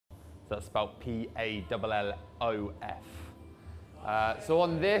So that's spelled P-A-L-L-O-F. So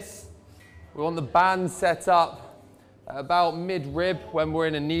on this, we want the band set up at about mid-rib when we're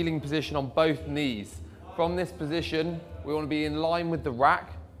in a kneeling position on both knees. From this position, we want to be in line with the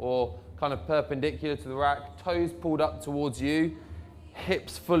rack or kind of perpendicular to the rack, toes pulled up towards you,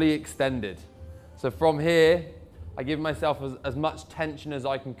 hips fully extended. So from here, I give myself as much tension as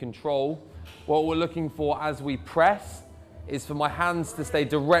I can control. What we're looking for as we press is for my hands to stay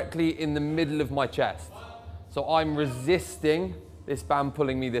directly in the middle of my chest. So I'm resisting this band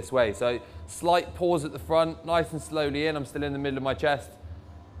pulling me this way. So slight pause at the front, nice and slowly in, I'm still in the middle of my chest.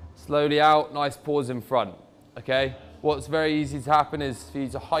 Slowly out, nice pause in front, okay? What's very easy to happen is for you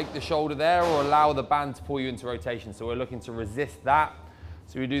to hike the shoulder there or allow the band to pull you into rotation. So we're looking to resist that.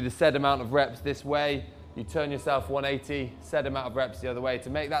 So we do the said amount of reps this way, you turn yourself 180, said amount of reps the other way. To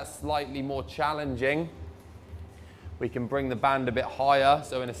make that slightly more challenging, we can bring the band a bit higher.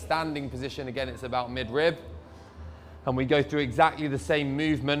 So in a standing position, again, it's about mid-rib. And we go through exactly the same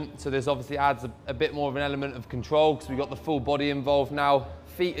movement. So this obviously adds a bit more of an element of control because we've got the full body involved now.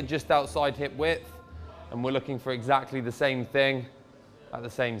 Feet are just outside hip width. And we're looking for exactly the same thing at the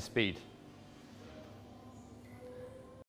same speed.